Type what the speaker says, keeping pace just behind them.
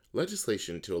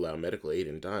Legislation to allow medical aid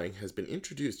in dying has been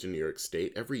introduced in New York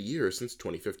State every year since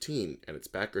 2015, and its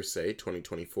backers say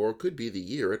 2024 could be the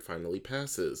year it finally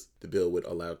passes. The bill would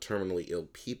allow terminally ill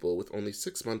people with only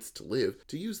 6 months to live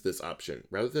to use this option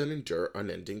rather than endure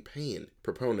unending pain.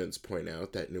 Proponents point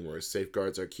out that numerous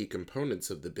safeguards are key components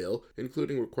of the bill,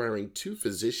 including requiring 2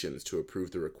 physicians to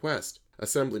approve the request.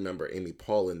 Assemblymember Amy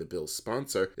Paulin, the bill's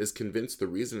sponsor, is convinced the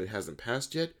reason it hasn't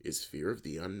passed yet is fear of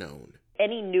the unknown.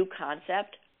 Any new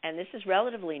concept, and this is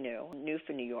relatively new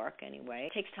for New York anyway,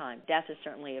 it takes time. Death is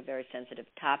certainly a very sensitive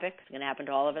topic. It's going to happen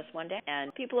to all of us one day,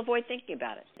 and people avoid thinking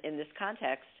about it. In this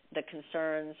context, the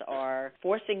concerns are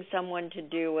forcing someone to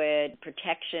do it,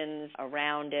 protections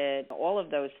around it, all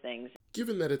of those things.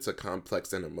 Given that it's a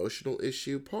complex and emotional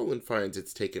issue, Paulin finds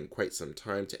it's taken quite some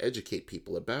time to educate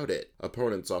people about it.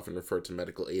 Opponents often refer to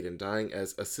medical aid in dying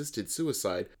as assisted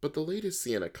suicide, but the latest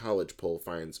Siena College poll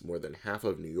finds more than half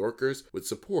of New Yorkers would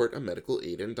support a medical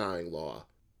aid in dying law.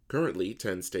 Currently,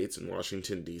 10 states and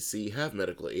Washington, D.C. have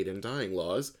medical aid in dying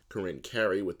laws. Corinne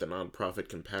Carey, with the nonprofit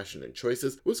Compassionate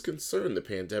Choices, was concerned the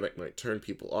pandemic might turn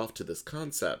people off to this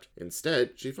concept.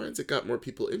 Instead, she finds it got more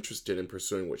people interested in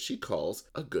pursuing what she calls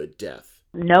a good death.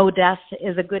 No death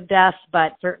is a good death,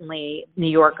 but certainly New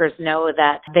Yorkers know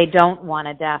that they don't want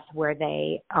a death where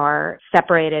they are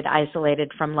separated,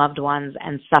 isolated from loved ones,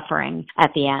 and suffering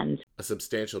at the end. A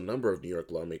substantial number of New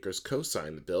York lawmakers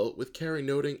co-signed the bill, with Carey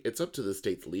noting it's up to the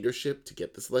state's leadership to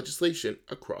get this legislation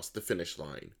across the finish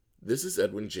line. This is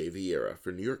Edwin J. Vieira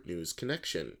for New York News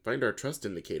Connection. Find our trust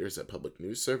indicators at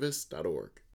publicnewsservice.org.